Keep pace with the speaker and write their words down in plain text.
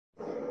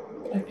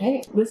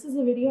Okay, this is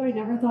a video I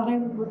never thought I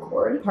would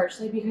record,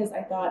 partially because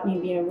I thought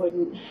maybe I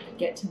wouldn't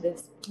get to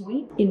this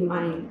point in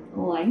my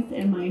life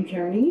and my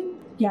journey.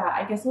 Yeah,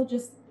 I guess I'll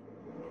just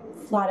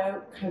flat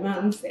out come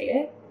out and say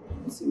it.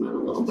 Zoom out a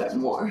little bit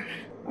more.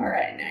 All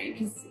right, now you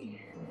can see.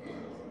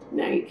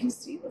 Now you can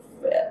see the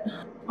fit.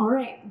 All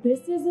right,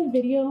 this is a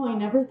video I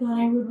never thought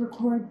I would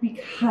record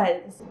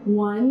because,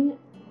 one,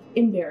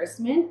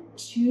 embarrassment.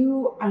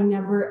 Two,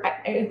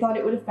 I thought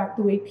it would affect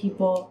the way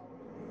people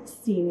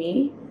see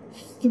me.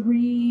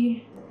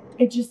 Three,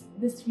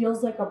 this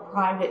feels like a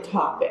private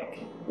topic.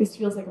 This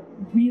feels like a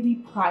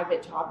really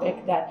private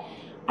topic that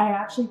I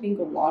actually think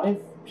a lot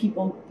of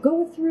people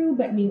go through,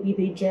 but maybe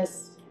they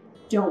just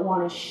don't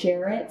want to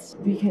share it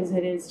because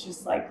it is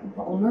just like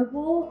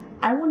vulnerable.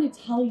 I want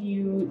to tell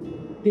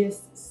you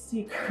this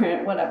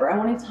secret, whatever. I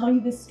want to tell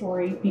you this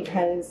story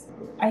because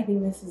I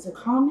think this is a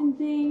common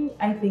thing.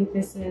 I think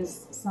this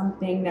is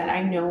something that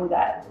I know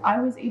that I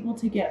was able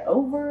to get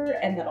over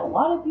and that a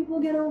lot of people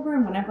get over.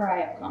 And whenever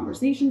I have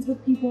conversations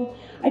with people,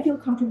 I feel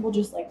comfortable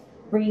just like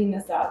bringing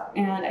this up.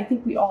 And I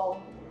think we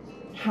all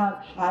have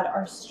had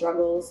our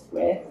struggles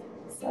with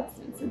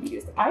substance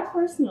abuse. I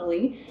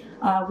personally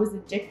was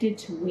addicted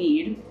to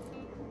weed,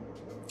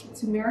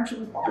 to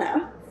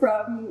marijuana,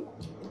 from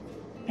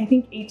I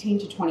think 18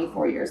 to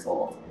 24 years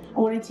old. I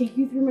want to take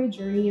you through my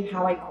journey of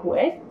how I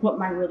quit, what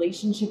my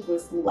relationship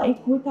was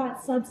like with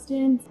that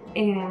substance,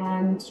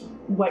 and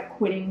what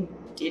quitting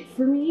did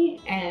for me.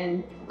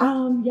 And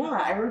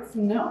yeah, I wrote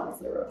some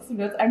notes.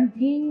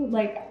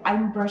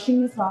 I'm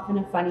brushing this off in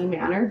a funny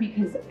manner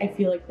because I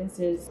feel like this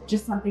is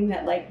just something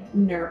that like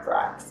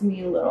nerve-wracks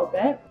me a little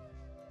bit.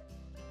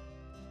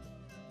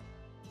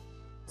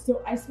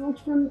 So I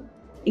smoked from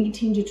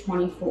 18 to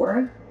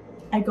 24.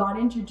 I got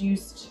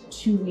introduced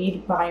to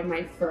weed by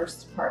my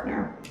first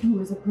partner, who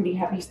was a pretty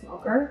heavy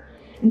smoker.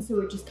 And so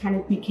it just kind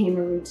of became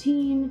a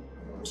routine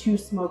to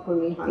smoke when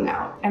we hung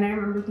out. And I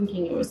remember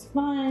thinking it was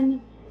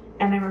fun.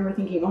 And I remember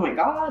thinking, oh my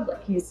God,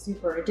 like he's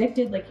super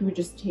addicted. Like he would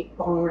just take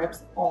bong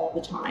rips all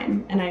the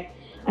time. And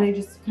I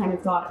just kind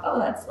of thought, oh,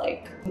 that's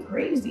like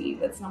crazy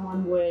that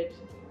someone would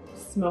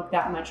smoke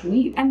that much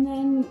weed. And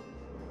then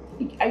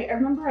I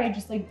remember I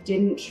just like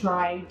didn't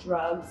try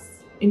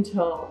drugs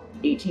until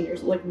 18 years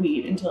old, like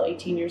weed until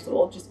 18 years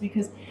old, just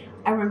because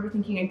I remember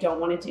thinking I don't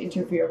want it to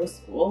interfere with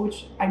school,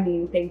 which I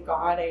mean, thank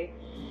God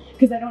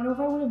because I don't know if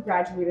I would have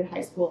graduated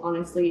high school,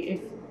 honestly,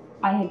 if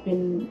I had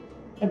been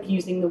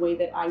abusing the way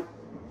that I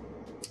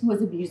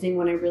was abusing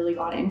when I really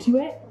got into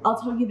it. I'll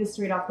tell you this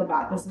straight off the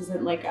bat. This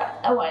isn't like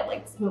I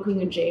like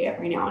smoking a J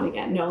every now and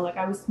again. No, like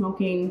I was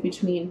smoking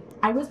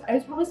I was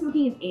probably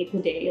smoking an eighth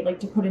a day. Like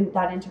to put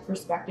that into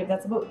perspective,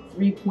 that's about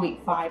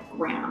 3.5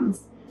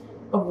 grams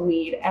of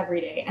weed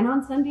every day. And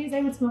on Sundays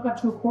I would smoke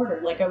up to a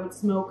quarter. Like I would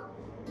smoke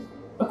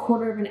a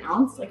quarter of an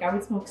ounce. Like I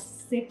would smoke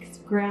 6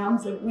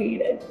 grams of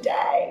weed a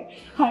day.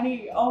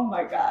 Honey, oh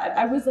my God.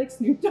 I was like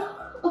Snoop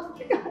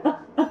Dogg.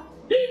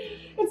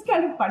 It's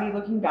kind of funny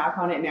looking back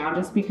on it now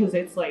just because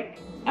it's like,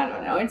 I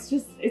don't know, it's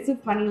a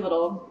funny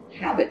little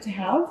habit to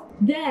have.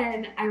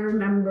 Then I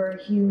remember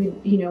we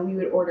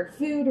would order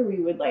food or we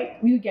would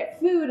get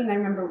food, and I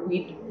remember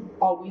we'd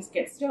always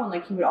get stoned.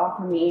 Like he would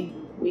offer me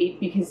weed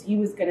because he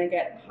was gonna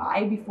get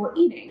high before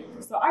eating.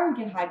 So I would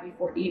get high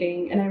before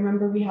eating, and I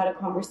remember we had a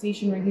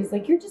conversation where he's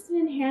like, you're just an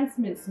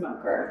enhancement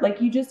smoker.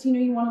 Like you just,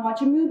 you want to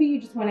watch a movie,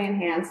 you just want to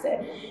enhance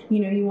it.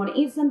 You want to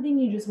eat something,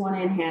 you just want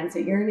to enhance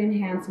it. You're an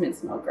enhancement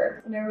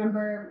smoker. And I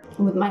remember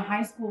with my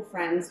high school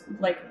friends,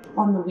 like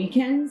on the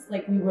weekends,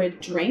 like we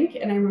would drink,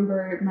 and I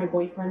remember my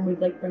boyfriend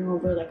would like bring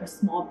over like a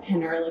small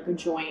pinner, like a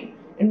joint,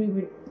 and we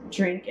would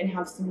drink and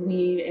have some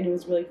weed, and it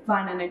was really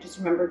fun. And I just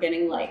remember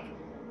thinking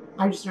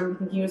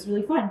it was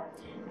really fun.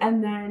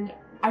 And then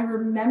I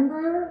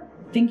remember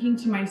thinking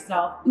to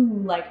myself,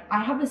 ooh, like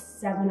I have a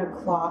 7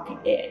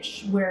 o'clock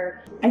itch,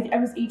 where I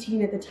was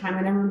 18 at the time,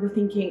 and I remember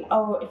thinking,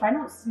 oh, if I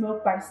don't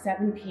smoke by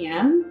 7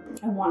 p.m.,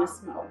 I want to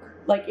smoke.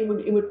 Like it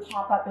would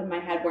pop up in my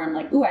head where I'm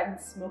like, ooh, I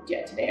haven't smoked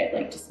yet today, I'd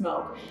like to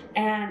smoke.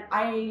 And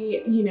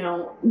I,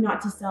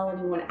 not to sell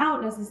anyone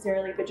out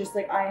necessarily, but just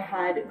like I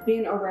had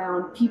been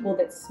around people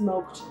that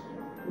smoked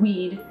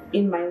weed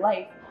in my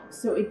life,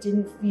 so it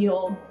didn't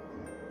feel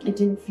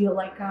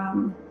like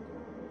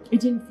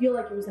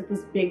it was like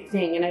this big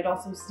thing. And I'd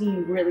also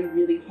seen really,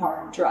 really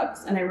hard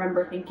drugs. And I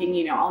remember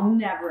thinking, I'll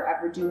never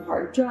ever do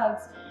hard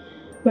drugs,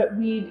 but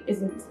weed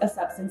isn't a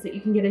substance that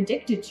you can get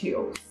addicted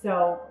to.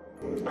 So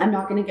I'm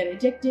not gonna get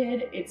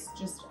addicted. It's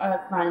just a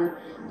fun,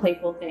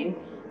 playful thing.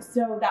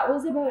 So that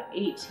was about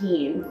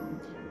 18.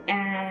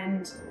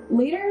 And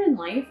later in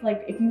life,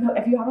 like if you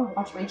haven't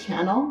watched my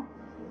channel,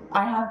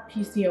 I have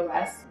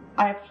PCOS.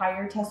 I have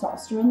higher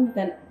testosterone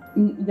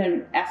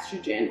than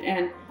estrogen.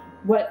 And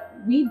what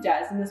weed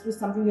does, and this was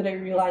something that I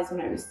realized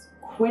when I was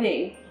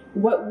quitting,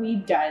 what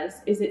weed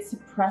does is it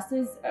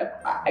suppresses,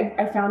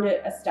 I found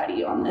a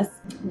study on this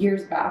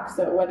years back,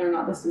 so whether or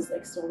not this is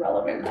like still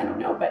relevant, I don't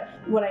know, but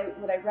what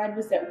I read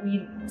was that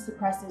weed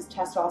suppresses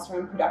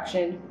testosterone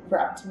production for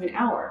up to an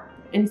hour.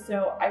 And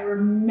so I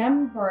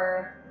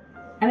remember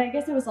And I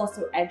guess it was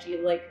also edgy.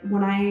 Like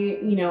when I,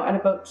 at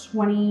about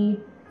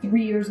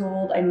 23 years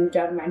old, I moved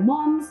out of my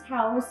mom's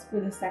house for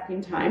the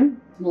second time,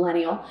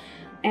 millennial,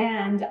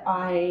 and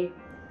I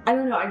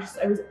don't know, I was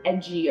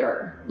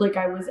edgier. Like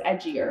I was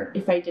edgier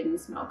if I didn't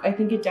smoke. I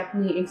think it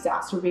definitely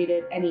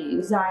exacerbated any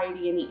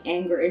anxiety, any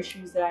anger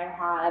issues that I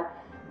had.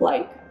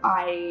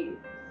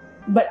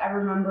 But I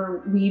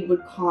remember weed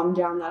would calm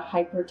down that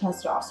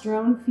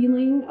hypertestosterone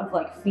feeling of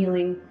like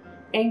feeling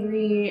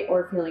angry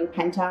or feeling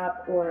pent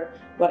up or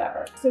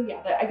whatever. So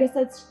yeah, I guess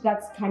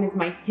that's kind of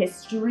my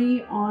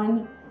history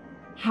on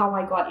how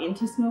I got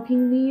into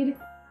smoking weed.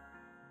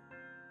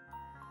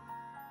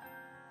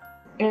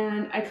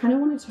 And I kind of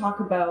want to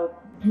talk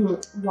about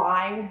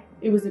why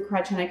it was a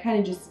crutch, and I kind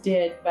of just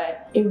did,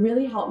 but it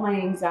really helped my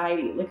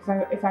anxiety. Like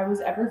if I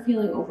was ever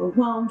feeling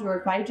overwhelmed, or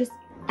if I just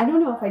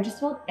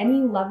felt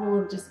any level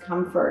of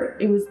discomfort,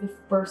 it was the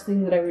first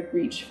thing that I would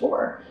reach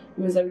for.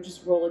 I would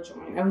just roll a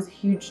joint. I was a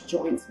huge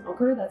joint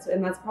smoker. That's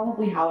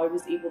probably how I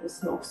was able to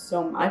smoke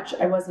so much.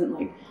 I wasn't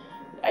like,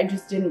 I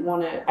didn't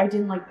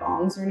like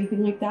bongs or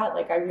anything like that.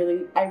 Like I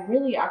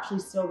really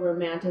actually still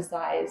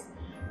romanticize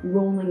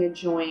rolling a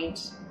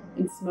joint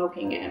and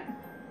smoking it.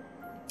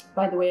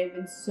 By the way, I've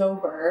been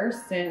sober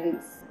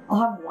since,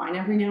 I'll have wine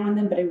every now and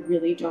then, but I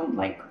really don't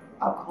like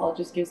alcohol. It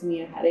just gives me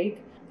a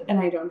headache.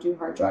 And I don't do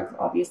hard drugs,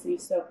 obviously.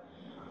 So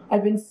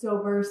I've been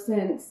sober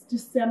since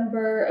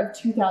December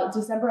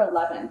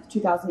 11th,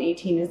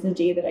 2018 is the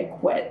day that I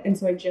quit. And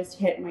so I just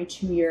hit my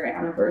 2-year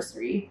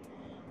anniversary.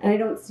 And I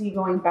don't see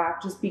going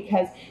back just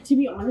because, to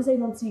be honest, I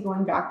don't see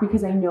going back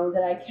because I know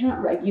that I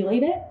can't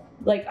regulate it.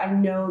 Like I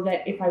know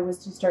that if I was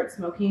to start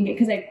smoking it,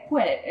 because I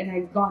quit and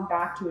I've gone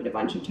back to it a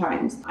bunch of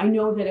times. I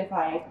know that if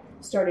I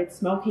started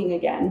smoking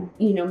again,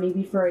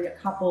 maybe for a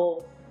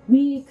couple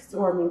weeks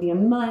or maybe a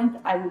month,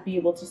 I would be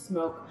able to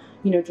smoke,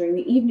 during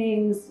the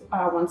evenings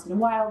once in a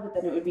while, but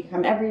then it would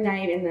become every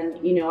night. And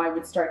then, I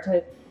would start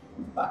to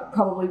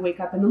probably wake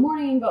up in the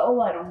morning and go, oh,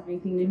 well, I don't have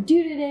anything to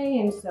do today.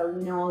 And so,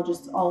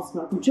 I'll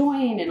smoke a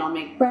joint and I'll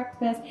make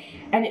breakfast.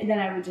 And then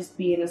I would just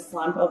be in a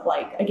slump of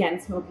like, again,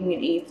 smoking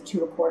an eighth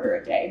to a quarter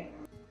a day,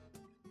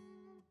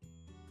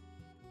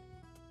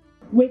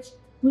 which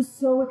was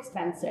so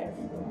expensive.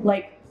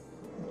 Like,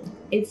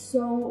 it's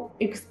so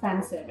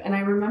expensive. And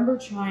I remember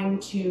trying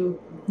to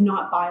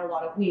not buy a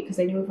lot of weed because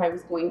I knew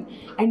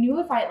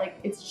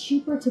it's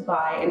cheaper to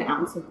buy an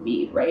ounce of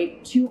weed,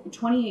 right?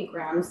 28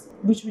 grams,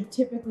 which would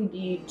typically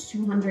be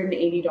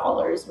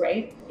 $280,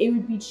 right? It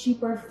would be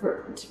cheaper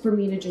for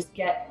me to just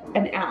get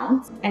an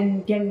ounce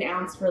and get an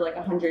ounce for like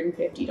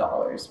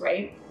 $150,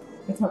 right?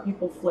 That's how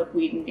people flip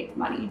weed and make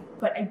money.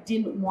 But I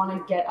didn't want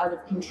to get out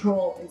of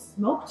control and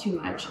smoke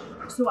too much.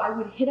 So I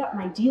would hit up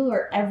my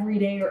dealer every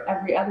day or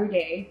every other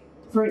day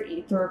for an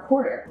eighth or a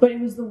quarter. But it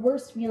was the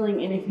worst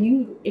feeling. And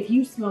if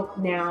you smoke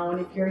now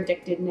and if you're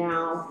addicted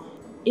now,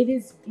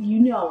 it's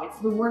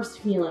the worst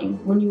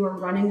feeling when you are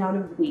running out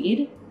of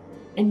weed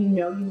and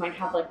you might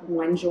have like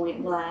one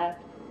joint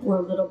left or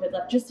a little bit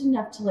left, just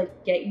enough to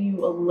like get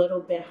you a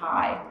little bit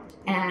high,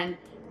 and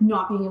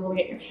not being able to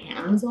get your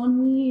hands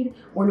on weed,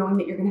 or knowing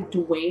that you're gonna have to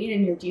wait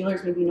and your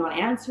dealer's maybe not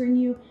answering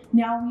you.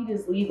 Now weed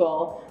is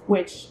legal,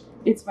 which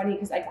it's funny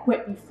because I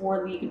quit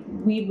before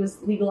weed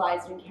was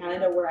legalized in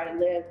Canada where I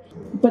live,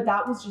 but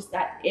that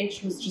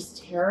itch was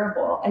just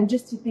terrible. And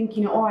just to think,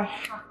 I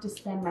have to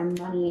spend my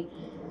money.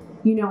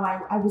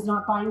 I was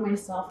not buying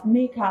myself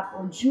makeup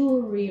or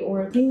jewelry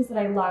or things that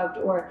I loved,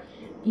 or,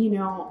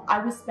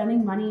 I was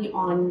spending money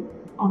on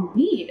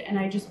weed, and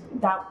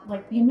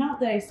the amount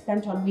that I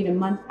spent on weed a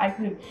month, I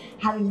could have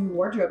had a new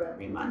wardrobe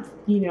every month,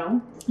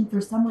 And for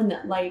someone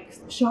that likes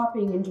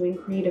shopping and doing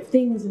creative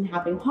things and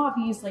having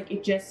hobbies,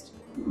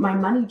 my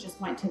money just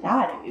went to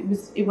that.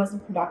 It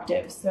wasn't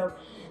productive. So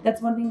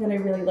that's one thing that I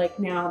really like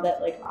now,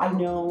 that like I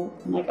know,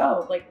 I'm like,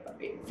 oh, like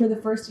for the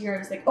first year I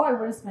was like, oh, I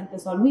would have spent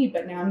this on weed,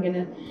 but now I'm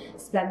gonna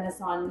spend this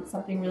on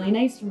something really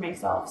nice for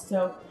myself.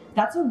 So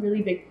that's a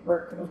really big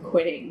perk of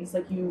quitting. It's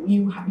like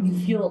you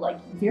feel like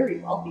very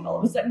wealthy all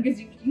of a sudden because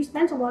you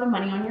spent a lot of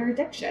money on your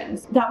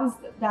addictions. That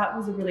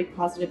was a really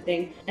positive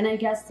thing. And I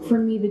guess for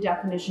me, the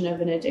definition of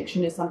an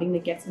addiction is something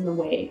that gets in the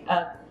way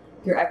of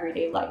your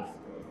everyday life.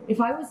 If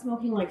I was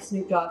smoking like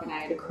Snoop Dogg and I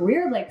had a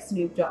career like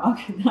Snoop Dogg,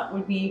 that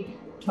would be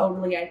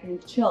totally, I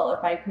think, chill.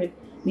 If I could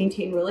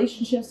maintain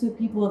relationships with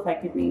people, if I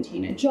could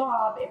maintain a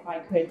job, if I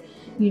could,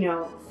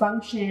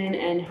 function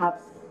and have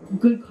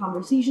good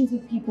conversations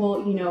with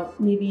people,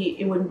 maybe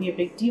it wouldn't be a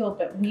big deal,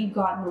 but weed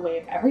got in the way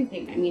of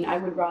everything. I mean, I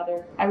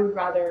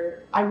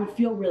would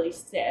feel really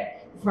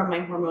sick from my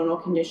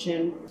hormonal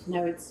condition, and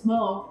I would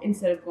smoke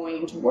instead of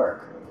going into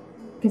work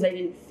because I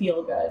didn't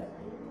feel good.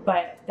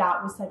 But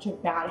that was such a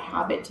bad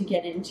habit to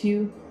get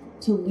into,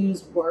 to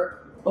lose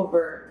work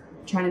over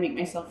trying to make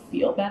myself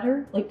feel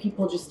better. Like,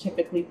 people just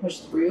typically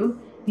push through.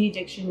 The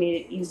addiction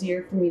made it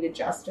easier for me to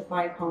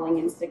justify calling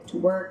in sick to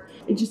work.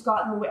 It just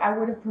got in the way. I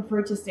would have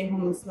preferred to stay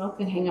home and smoke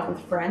than hang out with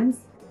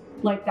friends.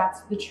 Like,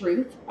 that's the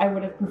truth. I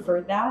would have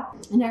preferred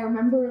that. And I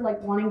remember like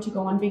wanting to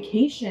go on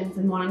vacations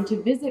and wanting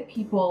to visit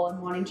people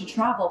and wanting to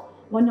travel.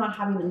 One, not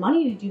having the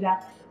money to do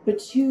that, but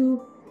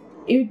two,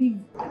 it would be,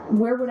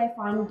 where would I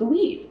find the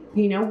weed?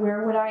 You know,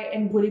 where would I,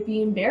 and would it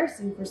be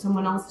embarrassing for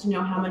someone else to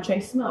know how much I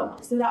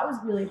smoked? So that was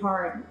really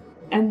hard.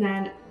 And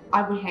then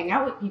I would hang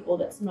out with people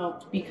that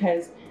smoked,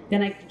 because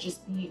then I could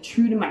just be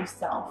true to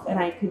myself, and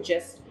I could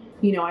just,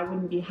 you know, I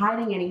wouldn't be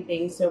hiding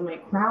anything. So my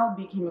crowd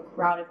became a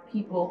crowd of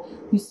people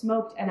who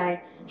smoked. And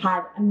I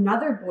had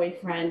another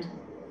boyfriend,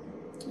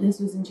 this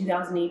was in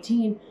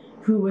 2018,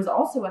 who was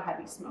also a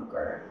heavy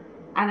smoker.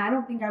 And I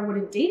don't think I would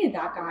have dated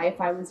that guy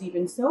if I was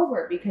even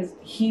sober, because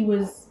he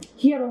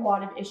had a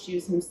lot of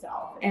issues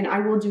himself. And I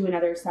will do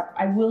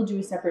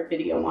a separate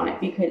video on it,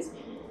 because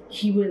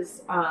he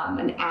was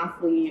an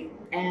athlete,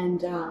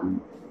 and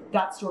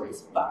that story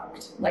is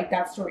fucked. Like,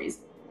 that story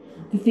is,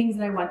 the things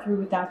that I went through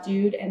with that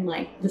dude, and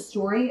like the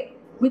story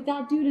with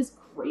that dude is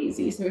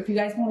crazy. So if you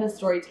guys want a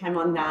story time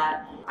on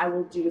that, I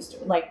will do a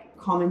story, like,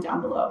 comment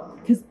down below,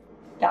 because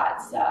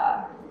that's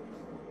that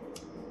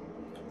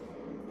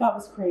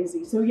was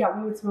crazy. So yeah,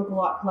 we would smoke a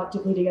lot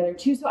collectively together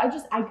too. So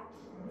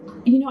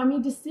I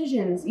made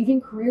decisions, even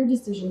career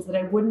decisions, that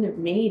I wouldn't have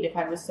made if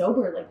I was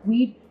sober. Like,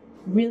 weed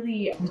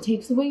really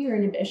takes away your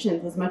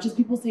inhibitions. As much as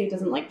people say it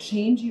doesn't like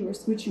change you or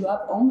switch you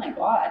up, oh my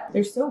God,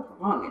 they're so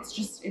wrong. It's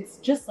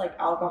just like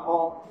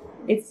alcohol.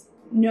 It's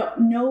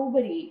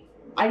nobody,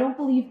 I don't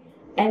believe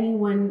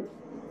anyone,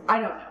 I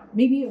don't know.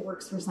 Maybe it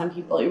works for some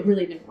people. It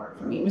really didn't work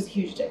for me. It was a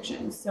huge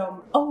addiction.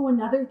 So,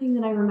 another thing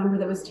that I remember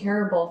that was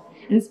terrible,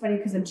 and it's funny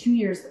because I'm 2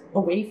 years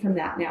away from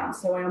that now,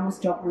 so I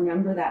almost don't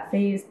remember that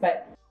phase,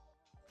 but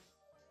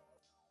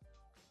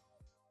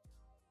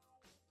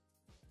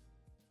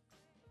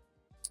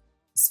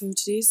so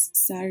today's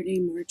Saturday,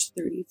 March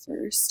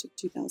 31st of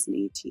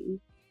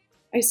 2018.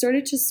 I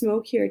started to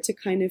smoke here to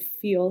kind of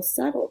feel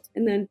settled,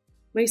 and then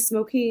my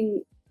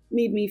smoking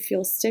made me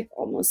feel sick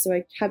almost, so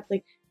I kept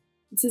like,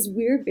 it's this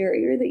weird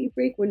barrier that you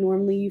break when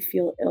normally you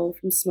feel ill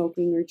from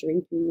smoking or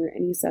drinking or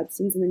any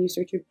substance, and then you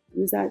start to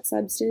use that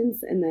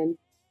substance, and then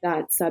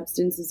that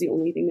substance is the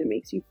only thing that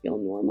makes you feel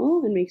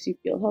normal and makes you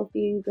feel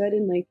healthy and good,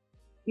 and like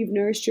you've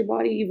nourished your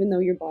body, even though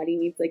your body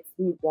needs like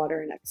food, water,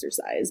 and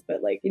exercise.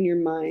 But like in your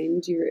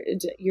mind,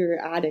 your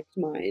addict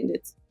mind,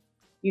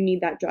 you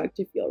need that drug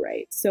to feel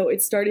right. So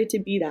it started to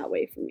be that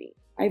way for me.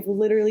 I've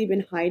literally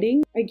been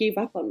hiding. I gave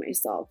up on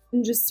myself,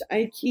 and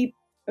I keep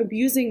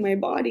abusing my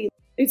body.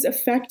 It's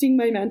affecting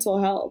my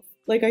mental health.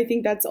 Like, I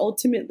think that's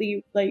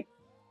ultimately, like,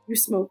 you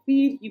smoke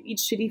weed, you eat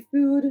shitty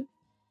food,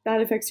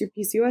 that affects your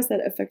PCOS,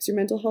 that affects your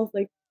mental health.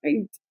 Like,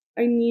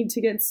 I need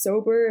to get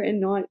sober and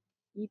not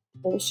eat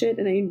bullshit,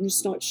 and I'm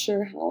just not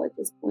sure how at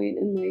this point.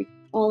 And like,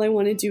 all I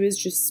want to do is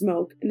just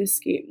smoke and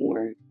escape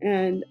more.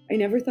 And I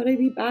never thought I'd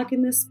be back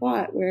in this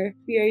spot where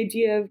the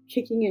idea of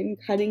kicking it and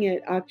cutting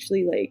it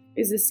actually like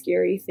is a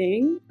scary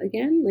thing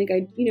again. Like,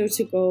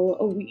 to go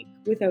a week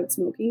without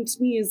smoking to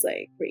me is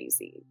like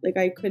crazy. Like,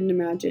 I couldn't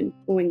imagine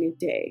going a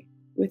day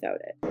without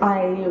it.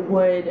 I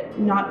would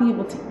not be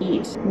able to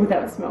eat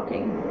without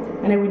smoking,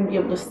 and I wouldn't be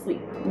able to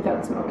sleep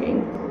without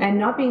smoking. And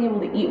not being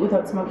able to eat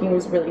without smoking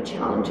was really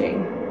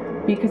challenging,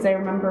 because I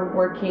remember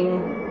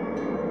working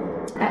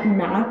at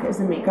MAC as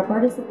a makeup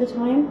artist at the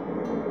time,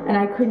 and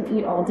I couldn't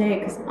eat all day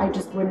because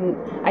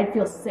I'd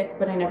feel sick,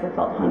 but I never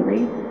felt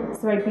hungry.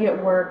 So I'd be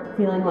at work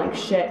feeling like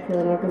shit,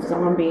 feeling like a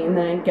zombie, and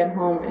then I'd get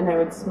home and I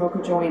would smoke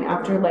a joint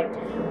after like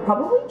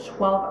probably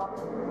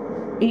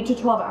 8 to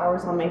 12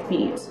 hours on my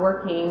feet,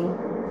 working,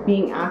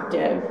 being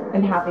active,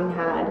 and having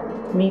had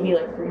maybe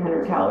like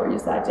 300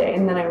 calories that day.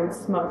 And then I would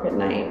smoke at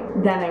night.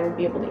 Then I would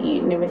be able to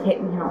eat, and it would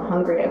hit me how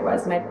hungry I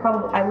was. And I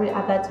would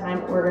at that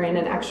time order in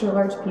an extra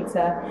large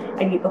pizza.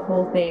 I'd eat the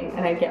whole thing,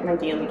 and I'd get my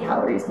daily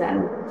calories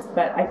then.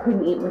 But I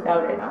couldn't eat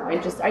without it.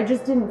 I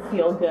just didn't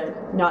feel good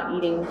not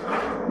eating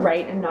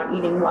right and not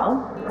eating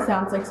well.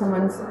 Sounds like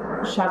someone's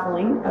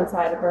shoveling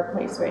outside of our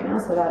place right now,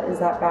 so that is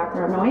that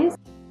background noise.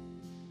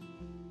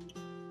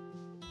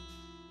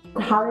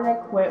 How did I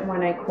quit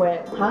when I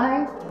quit?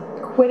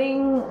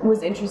 Quitting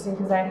was interesting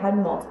because I had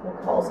multiple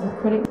calls with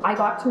quitting. I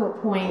got to a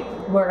point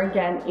where,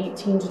 again,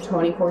 18 to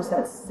 24, so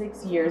that's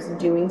 6 years of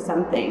doing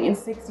something, and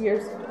 6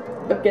 years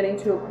of getting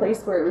to a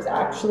place where it was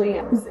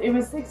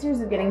 6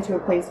 years of getting to a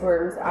place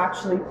where it was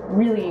actually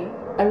really,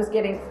 I was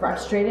getting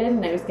frustrated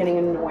and I was getting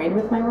annoyed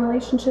with my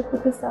relationship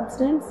with the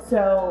substance.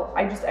 So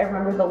I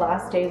remember the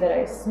last day that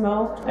I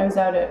smoked, I was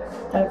out at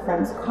a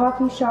friend's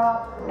coffee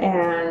shop,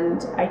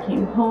 and I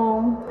came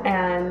home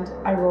and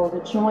I rolled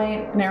a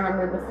joint, and I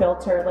remember the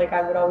filter, like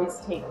I would always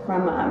take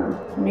from,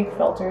 make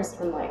filters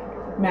from like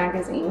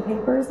magazine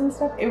papers and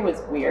stuff. It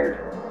was weird.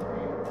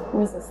 It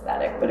was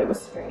aesthetic, but it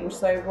was strange.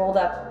 So I rolled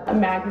up a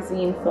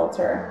magazine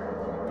filter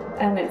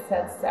and it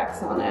said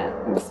sex on it.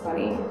 It was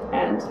funny.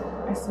 And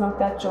I smoked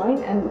that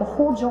joint, and the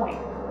whole joint.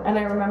 And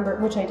I remember,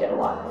 which I did a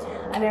lot,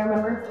 and I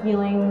remember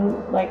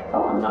feeling like,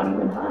 oh, I'm not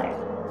even high.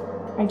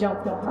 I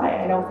don't feel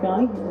high. I don't feel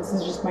anything. This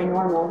is just my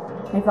normal.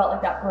 I felt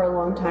like that for a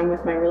long time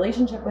with my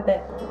relationship with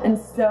it. And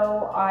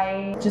so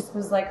I just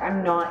was like,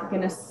 I'm not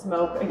gonna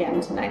smoke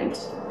again tonight.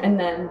 And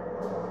then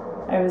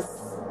I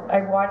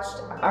watched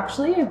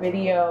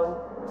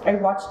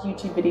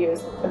YouTube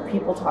videos of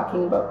people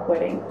talking about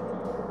quitting.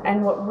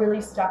 And what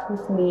really stuck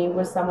with me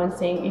was someone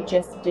saying it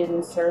just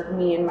didn't serve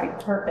me and my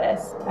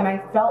purpose. And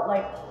I felt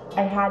like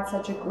I had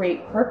such a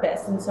great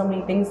purpose and so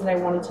many things that I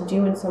wanted to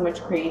do and so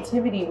much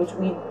creativity, which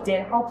we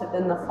did help, but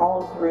then the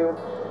follow through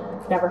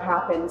never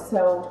happened.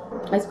 So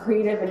as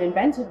creative and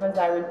inventive as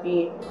I would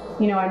be,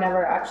 you know, I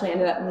never actually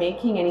ended up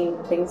making any of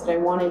the things that I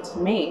wanted to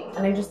make.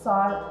 And I just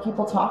saw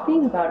people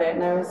talking about it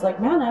and I was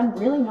like, man, I'm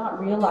really not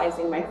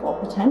realizing my full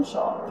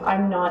potential.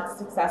 I'm not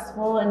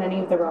successful in any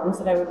of the realms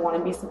that I would want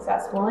to be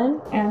successful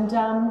in. And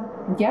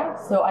yeah,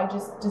 so I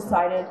just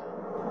decided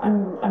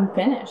I'm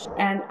finished.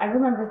 And I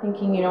remember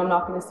thinking, you know, I'm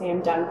not going to say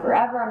I'm done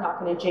forever. I'm not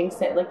going to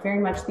jinx it. Like very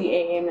much the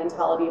AA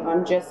mentality of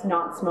I'm just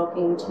not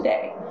smoking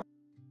today.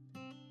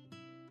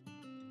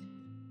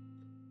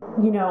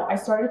 You know,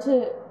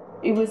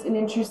 it was an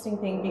interesting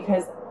thing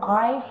because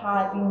I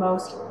had the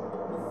most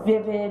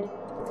vivid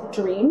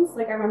dreams.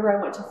 Like I remember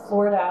I went to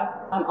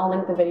Florida. I'll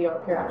link the video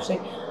up here actually.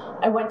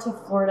 I went to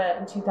Florida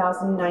in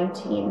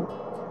 2019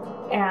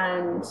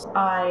 and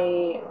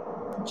I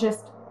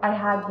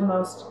had the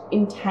most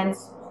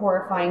intense,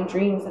 horrifying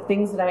dreams of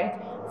things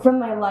from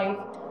my life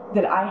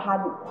that I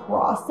hadn't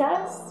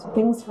processed,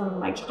 things from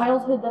my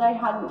childhood that I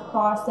hadn't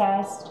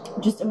processed,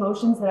 just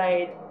emotions that I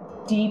had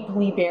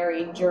deeply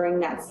buried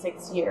during that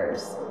 6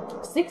 years.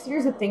 6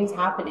 years of things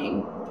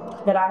happening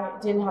that I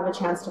didn't have a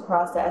chance to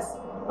process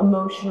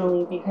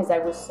emotionally because I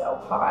was so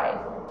high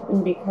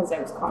and because I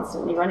was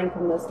constantly running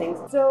from those things.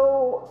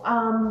 So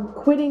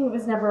quitting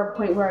was never a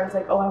point where I was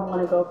like, oh, I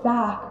want to go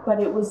back, but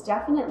it was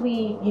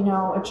definitely, you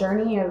know, a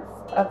journey of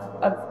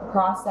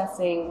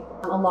processing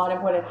a lot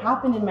of what had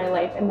happened in my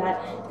life. And that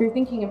if you're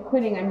thinking of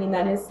quitting, I mean,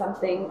 that is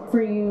something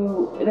for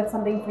you, that's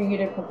something for you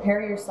to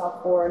prepare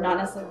yourself for. Not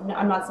necessarily,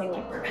 I'm not saying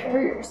like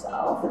prepare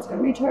yourself, it's going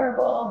to be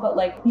terrible, but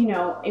like, you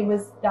know,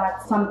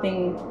 that's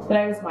something that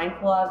I was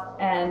mindful of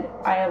and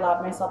I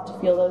allowed myself to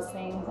feel those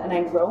things. And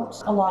I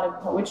wrote a lot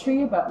of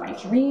poetry about my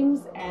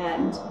dreams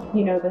and,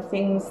 you know, the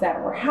things that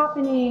were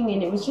happening.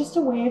 And it was just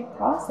a way of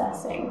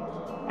processing.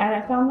 And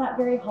I found that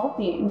very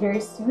healthy and very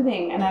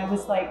soothing. And I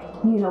was like,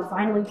 you know,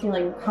 finally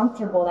feeling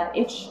comfortable. That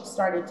itch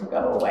started to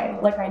go away.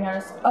 Like I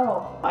noticed,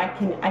 oh, I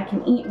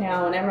can eat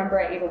now. And I remember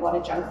I ate a lot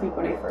of junk food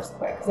when I first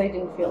quit because I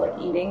didn't feel like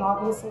eating,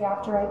 obviously,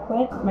 after I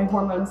quit. My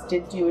hormones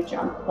did do a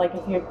jump. Like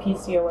if you have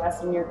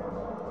PCOS and you're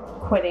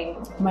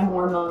quitting, my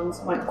hormones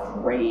went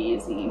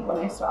crazy when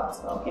I stopped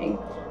smoking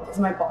because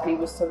my body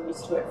was so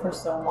used to it for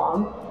so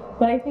long.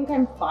 But I think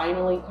I'm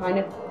finally kind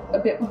of a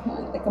bit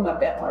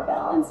more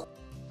balanced.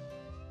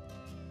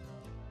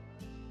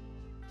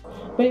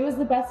 But it was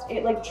the best,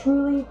 like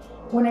truly,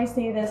 when I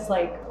say this,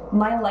 like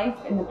my life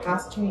in the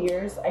past 2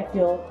 years, I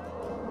feel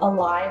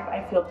alive,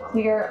 I feel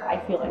clear, I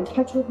feel in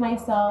touch with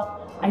myself,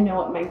 I know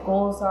what my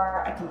goals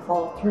are, I can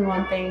follow through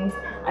on things,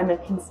 I'm a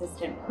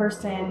consistent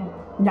person,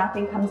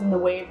 nothing comes in the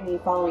way of me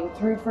following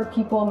through for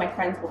people. My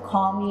friends will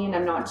call me and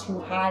I'm not too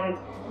high, and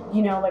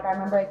you know, like I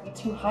remember I'd be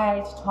too high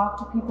to talk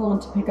to people and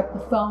to pick up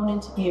the phone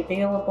and to be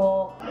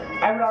available.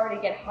 I would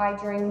already get high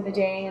during the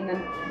day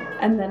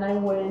and then I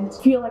wouldn't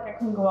feel like I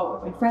couldn't go out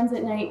with my friends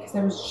at night because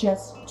I was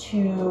just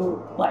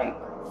too like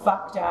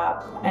fucked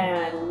up,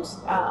 and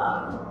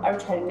I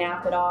would try to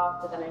nap it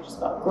off, but then I just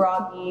felt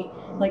groggy.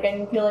 Like I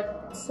didn't feel like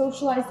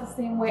socialized the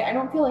same way. I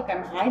don't feel like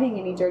I'm hiding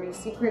any dirty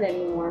secret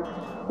anymore,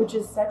 which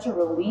is such a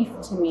relief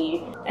to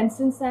me. And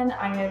since then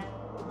I have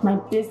my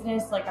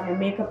business, like I'm a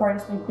makeup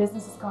artist, my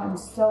business has gotten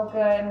so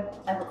good.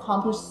 I've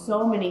accomplished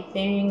so many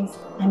things.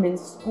 I'm in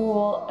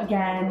school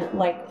again,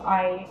 like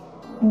I'm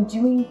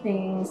doing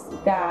things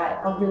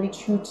that are really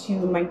true to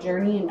my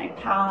journey and my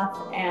path,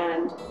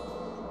 and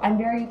I'm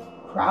very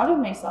proud of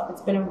myself.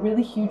 It's been a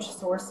really huge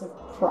source of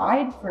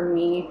pride for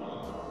me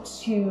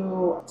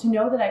to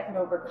know that I could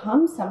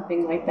overcome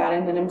something like that,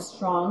 and that I'm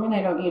strong and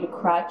I don't need a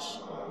crutch,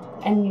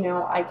 and you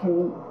know, I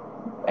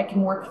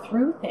can work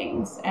through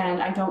things,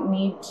 and I don't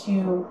need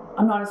to,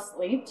 I'm not a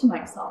slave to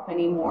myself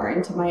anymore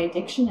and to my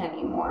addiction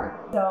anymore.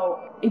 So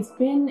it's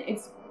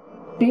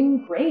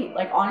been great.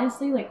 Like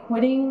honestly, like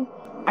quitting,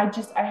 I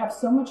have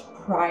so much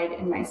pride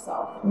in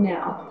myself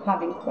now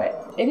having quit.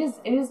 It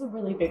is a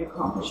really big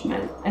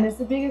accomplishment, and it's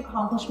a big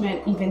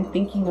accomplishment even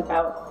thinking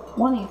about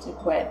wanting to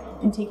quit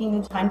and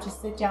taking the time to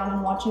sit down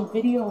and watch a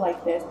video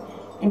like this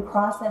and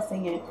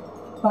processing it.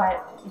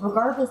 But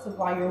regardless of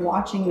why you're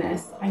watching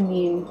this, I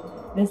mean,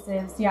 this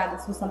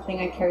was something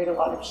I carried a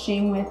lot of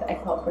shame with. I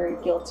felt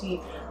very guilty.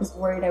 I was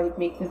worried I would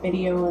make the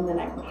video and then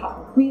I would have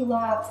a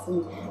relapse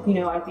and, you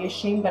know, I'd be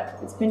ashamed, but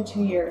it's been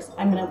 2 years.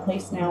 I'm in a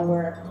place now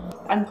where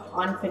I'm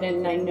confident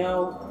and I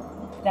know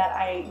that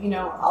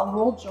I'll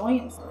roll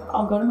joints.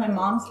 I'll go to my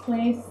mom's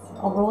place.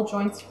 I'll roll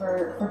joints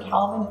for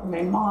Calvin, for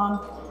my mom,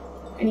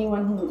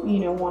 anyone who, you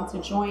know, wants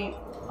a joint.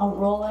 I'll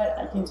roll it,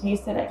 I can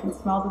taste it, I can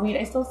smell the weed.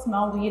 I still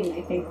smell weed and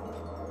I think,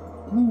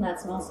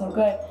 that smells so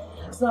good.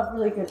 I still have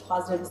really good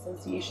positive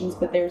associations,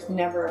 but there's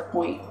never a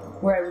point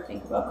where I would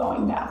think about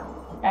going back,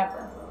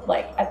 ever.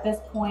 Like at this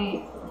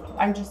point,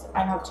 I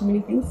have too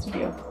many things to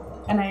do.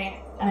 And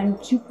I'm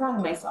too proud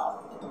of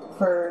myself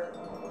for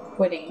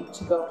quitting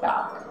to go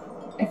back.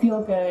 I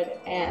feel good,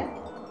 and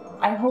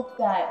I hope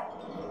that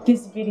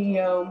this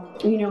video,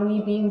 you know,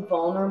 me being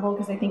vulnerable,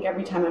 because I think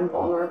every time I'm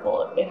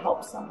vulnerable, it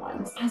helps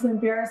someone. As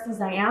embarrassed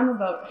as I am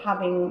about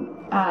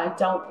having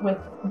dealt with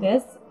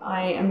this,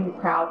 I am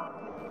proud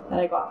that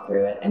I got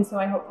through it. And so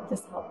I hope that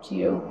this helped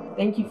you.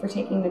 Thank you for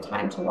taking the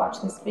time to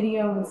watch this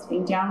video and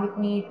sitting down with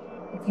me.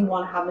 If you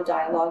want to have a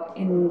dialogue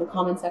in the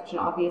comment section,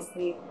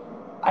 obviously,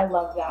 I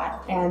love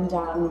that. And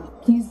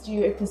please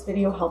do, if this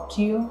video helped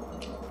you,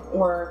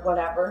 or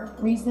whatever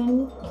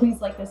reason, please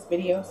like this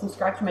video,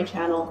 subscribe to my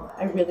channel.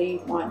 I really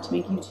want to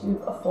make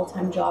YouTube a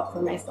full-time job for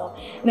myself.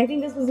 And I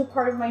think this was a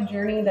part of my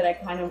journey that I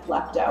kind of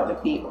left out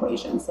of the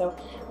equation. So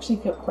I actually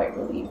feel quite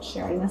relieved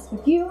sharing this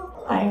with you.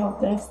 I hope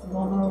this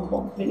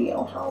vulnerable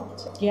video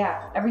helped.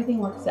 Yeah, everything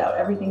works out.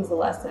 Everything's a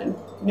lesson.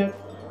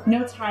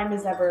 No time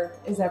is ever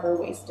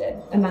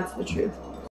wasted. And that's the truth.